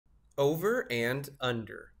Over and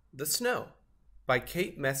Under the Snow by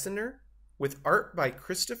Kate Messner with art by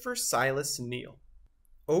Christopher Silas Neal.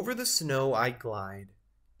 Over the snow I glide,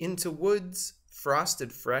 into woods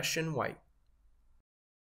frosted fresh and white.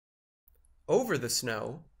 Over the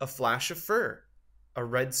snow, a flash of fur. A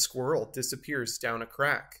red squirrel disappears down a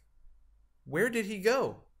crack. Where did he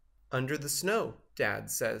go? Under the snow, Dad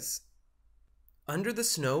says. Under the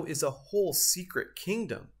snow is a whole secret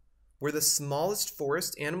kingdom, where the smallest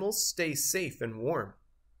forest animals stay safe and warm.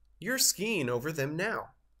 You're skiing over them now.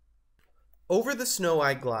 Over the snow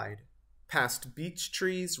I glide, past beech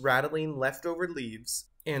trees rattling leftover leaves,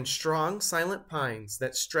 and strong silent pines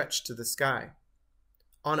that stretch to the sky.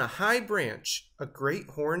 On a high branch, a great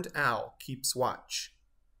horned owl keeps watch.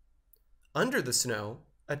 Under the snow,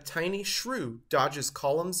 a tiny shrew dodges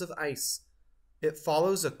columns of ice. It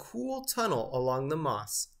follows a cool tunnel along the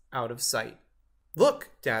moss, out of sight. Look,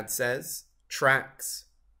 Dad says, tracks.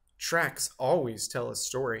 Tracks always tell a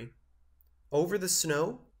story. Over the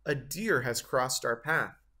snow, a deer has crossed our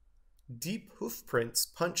path. Deep hoof prints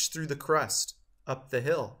punch through the crust, up the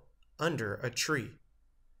hill, under a tree.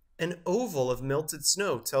 An oval of melted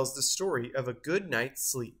snow tells the story of a good night's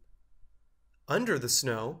sleep. Under the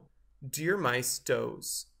snow, deer mice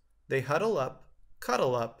doze. They cuddle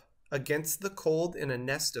up against the cold in a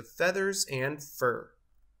nest of feathers and fur.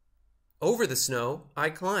 Over the snow,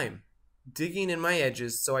 I climb, digging in my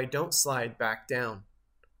edges so I don't slide back down.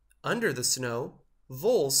 Under the snow,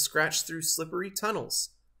 voles scratch through slippery tunnels,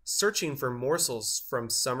 searching for morsels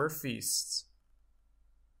from summer feasts.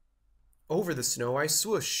 Over the snow I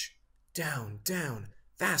swoosh, down, down,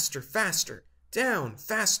 faster, faster, down,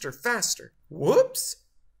 faster, faster. Whoops!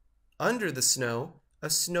 Under the snow,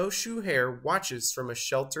 a snowshoe hare watches from a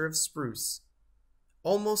shelter of spruce.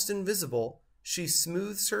 Almost invisible, she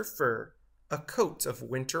smooths her fur, a coat of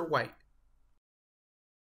winter white.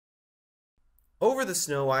 Over the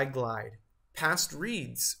snow I glide, past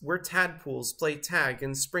reeds where tadpoles play tag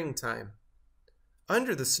in springtime.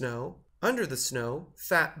 Under the snow,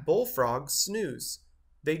 fat bullfrogs snooze.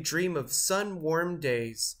 They dream of sun-warmed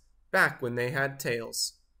days, back when they had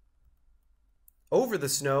tails. Over the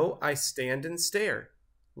snow I stand and stare,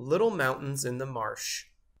 little mountains in the marsh.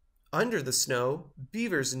 Under the snow,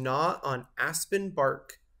 beavers gnaw on aspen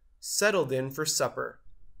bark, settled in for supper.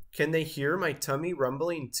 Can they hear my tummy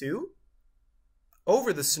rumbling too?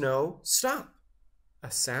 Over the snow, stop! A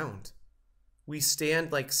sound. We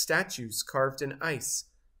stand like statues carved in ice,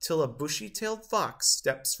 till a bushy-tailed fox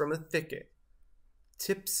steps from a thicket,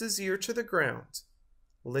 tips his ear to the ground,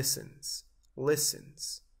 listens,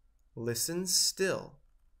 listens, listens still.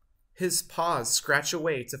 His paws scratch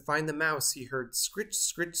away to find the mouse he heard scritch,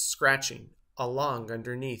 scritch, scratching along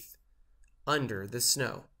underneath, under the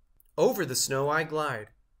snow. Over the snow I glide.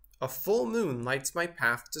 A full moon lights my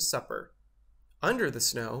path to supper. Under the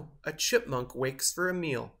snow, a chipmunk wakes for a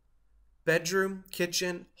meal. Bedroom,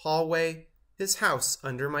 kitchen, hallway, his house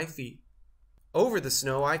under my feet. Over the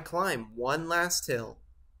snow I climb one last hill.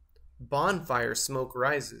 Bonfire smoke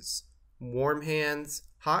rises. Warm hands,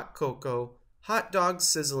 hot cocoa, hot dogs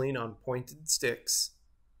sizzling on pointed sticks.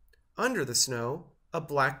 Under the snow, a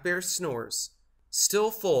black bear snores,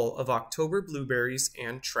 still full of October blueberries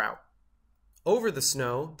and trout. Over the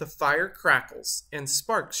snow, the fire crackles and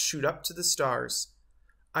sparks shoot up to the stars.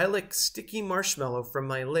 I lick sticky marshmallow from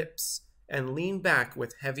my lips and lean back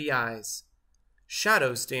with heavy eyes.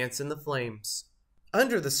 Shadows dance in the flames.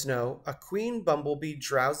 Under the snow, a queen bumblebee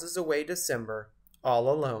drowses away December, all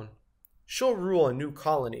alone. She'll rule a new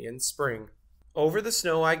colony in spring. Over the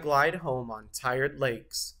snow I glide home on tired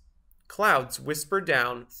lakes. Clouds whisper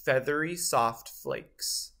down feathery soft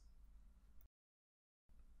flakes.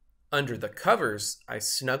 Under the covers, I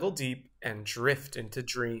snuggle deep and drift into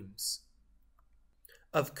dreams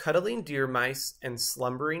of cuddling deer mice and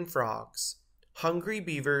slumbering frogs, hungry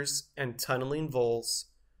beavers and tunneling voles,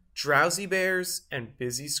 drowsy bears and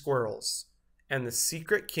busy squirrels, and the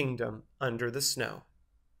secret kingdom under the snow.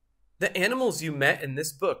 The animals you met in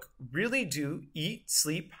this book really do eat,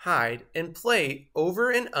 sleep, hide, and play over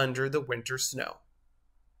and under the winter snow.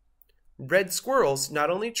 Red squirrels not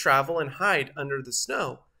only travel and hide under the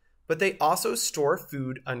snow, but they also store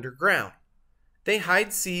food underground. They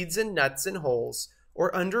hide seeds and nuts in holes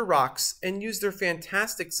or under rocks and use their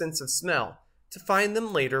fantastic sense of smell to find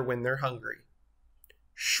them later when they're hungry.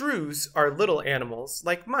 Shrews are little animals,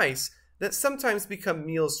 like mice, that sometimes become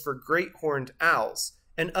meals for great horned owls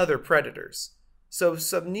and other predators, so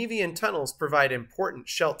subnivean tunnels provide important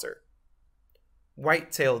shelter.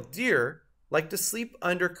 White-tailed deer like to sleep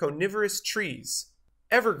under coniferous trees,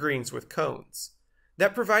 evergreens with cones,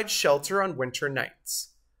 that provide shelter on winter nights.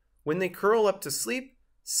 When they curl up to sleep,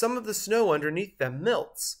 Some of the snow underneath them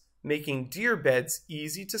melts, making deer beds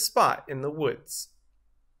easy to spot in the woods.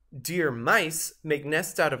 Deer mice make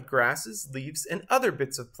nests out of grasses, leaves, and other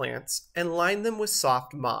bits of plants and line them with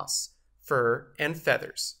soft moss, fur, and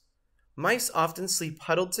feathers. Mice often sleep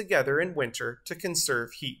huddled together in winter to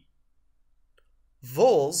conserve heat.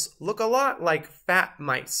 Voles look a lot like fat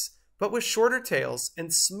mice, but with shorter tails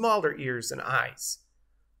and smaller ears and eyes.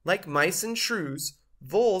 Like mice and shrews,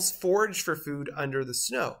 voles forage for food under the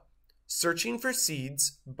snow, searching for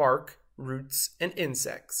seeds, bark, roots, and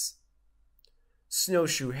insects.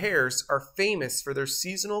 Snowshoe hares are famous for their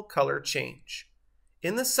seasonal color change.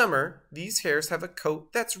 In the summer, these hares have a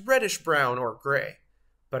coat that's reddish-brown or gray,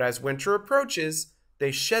 but as winter approaches,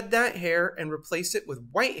 they shed that hair and replace it with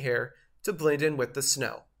white hair to blend in with the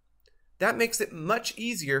snow. That makes it much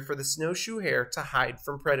easier for the snowshoe hare to hide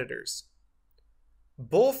from predators.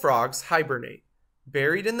 Bullfrogs hibernate,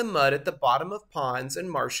 buried in the mud at the bottom of ponds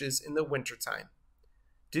and marshes in the wintertime.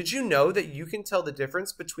 Did you know that you can tell the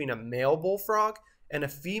difference between a male bullfrog and a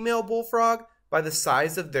female bullfrog by the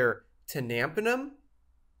size of their tympanum?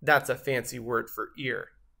 That's a fancy word for ear.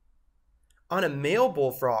 On a male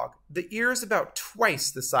bullfrog, the ear is about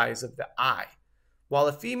twice the size of the eye, while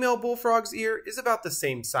a female bullfrog's ear is about the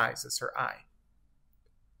same size as her eye.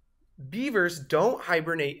 Beavers don't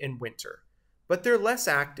hibernate in winter, but they're less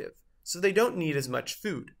active, so they don't need as much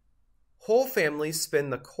food. Whole families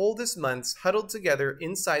spend the coldest months huddled together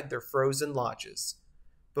inside their frozen lodges.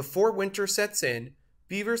 Before winter sets in,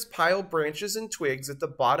 beavers pile branches and twigs at the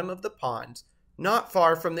bottom of the pond, not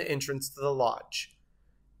far from the entrance to the lodge.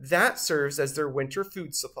 That serves as their winter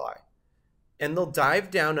food supply, and they'll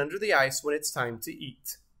dive down under the ice when it's time to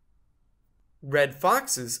eat. Red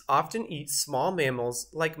foxes often eat small mammals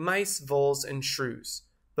like mice, voles, and shrews,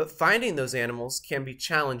 but finding those animals can be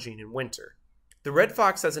challenging in winter. The red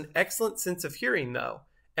fox has an excellent sense of hearing, though,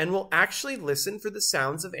 and will actually listen for the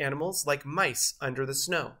sounds of animals like mice under the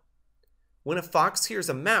snow. When a fox hears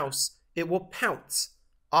a mouse, it will pounce,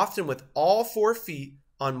 often with all 4 feet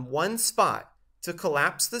on one spot, to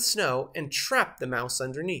collapse the snow and trap the mouse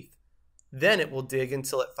underneath. Then it will dig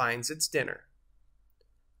until it finds its dinner.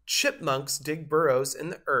 Chipmunks dig burrows in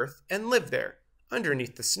the earth and live there,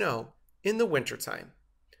 underneath the snow, in the wintertime.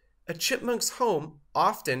 A chipmunk's home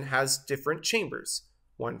often has different chambers,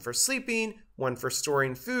 one for sleeping, one for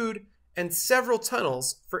storing food, and several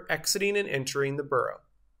tunnels for exiting and entering the burrow.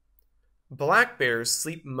 Black bears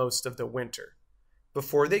sleep most of the winter.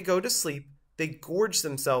 Before they go to sleep, they gorge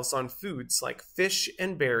themselves on foods like fish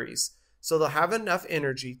and berries, so they'll have enough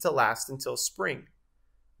energy to last until spring.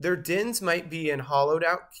 Their dens might be in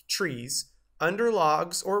hollowed-out trees, under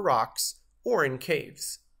logs or rocks, or in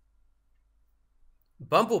caves.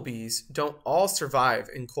 Bumblebees don't all survive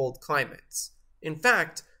in cold climates. In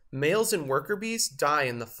fact, males and worker bees die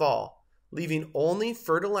in the fall, leaving only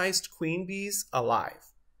fertilized queen bees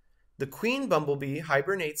alive. The queen bumblebee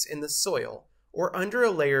hibernates in the soil or under a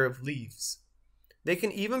layer of leaves. They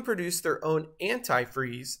can even produce their own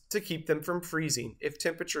antifreeze to keep them from freezing if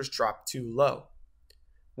temperatures drop too low.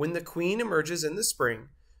 When the queen emerges in the spring,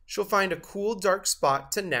 she'll find a cool, dark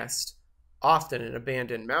spot to nest, often an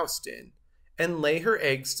abandoned mouse den, and lay her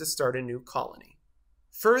eggs to start a new colony.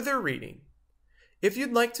 Further reading. If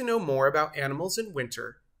you'd like to know more about animals in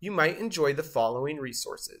winter, you might enjoy the following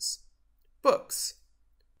resources. Books.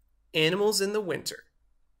 Animals in the Winter.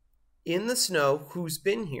 In the Snow, Who's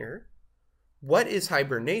Been Here? What is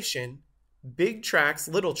Hibernation? Big Tracks,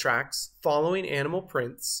 Little Tracks, Following Animal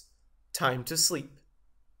Prints. Time to Sleep.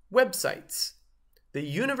 Websites. The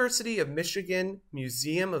University of Michigan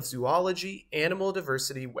Museum of Zoology Animal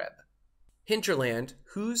Diversity Web. Hinterland,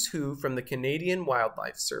 Who's Who from the Canadian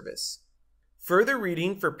Wildlife Service. Further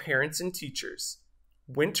reading for parents and teachers.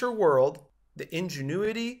 Winter World, The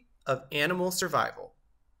Ingenuity of Animal Survival.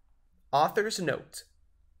 Author's Note.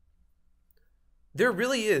 There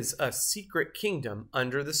really is a secret kingdom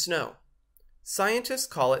under the snow. Scientists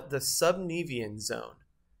call it the subnevian zone.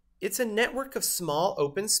 It's a network of small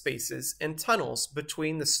open spaces and tunnels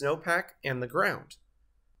between the snowpack and the ground.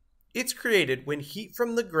 It's created when heat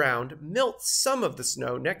from the ground melts some of the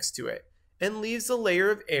snow next to it and leaves a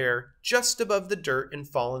layer of air just above the dirt and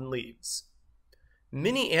fallen leaves.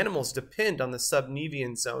 Many animals depend on the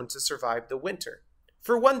subnevian zone to survive the winter.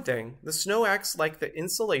 For one thing, the snow acts like the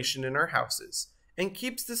insulation in our houses and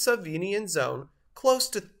keeps the subnevian zone close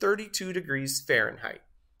to 32 degrees Fahrenheit,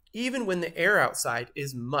 even when the air outside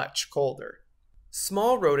is much colder.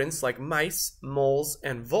 Small rodents like mice, moles,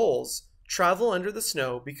 and voles travel under the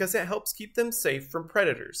snow because it helps keep them safe from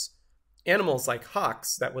predators, animals like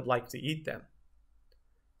hawks that would like to eat them.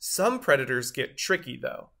 Some predators get tricky,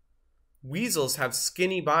 though. Weasels have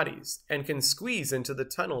skinny bodies and can squeeze into the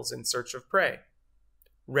tunnels in search of prey.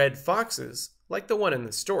 Red foxes, like the one in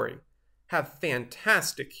the story, have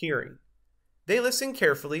fantastic hearing. They listen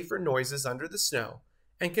carefully for noises under the snow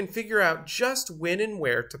and can figure out just when and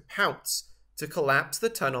where to pounce to collapse the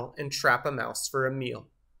tunnel and trap a mouse for a meal.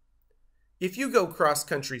 If you go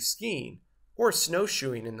cross-country skiing or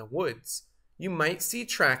snowshoeing in the woods, you might see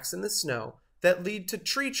tracks in the snow that lead to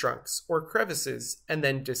tree trunks or crevices and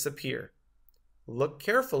then disappear. Look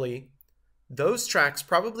carefully. Those tracks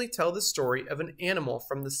probably tell the story of an animal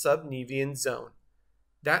from the sub-Nevian zone,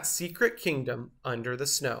 that secret kingdom under the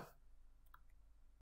snow.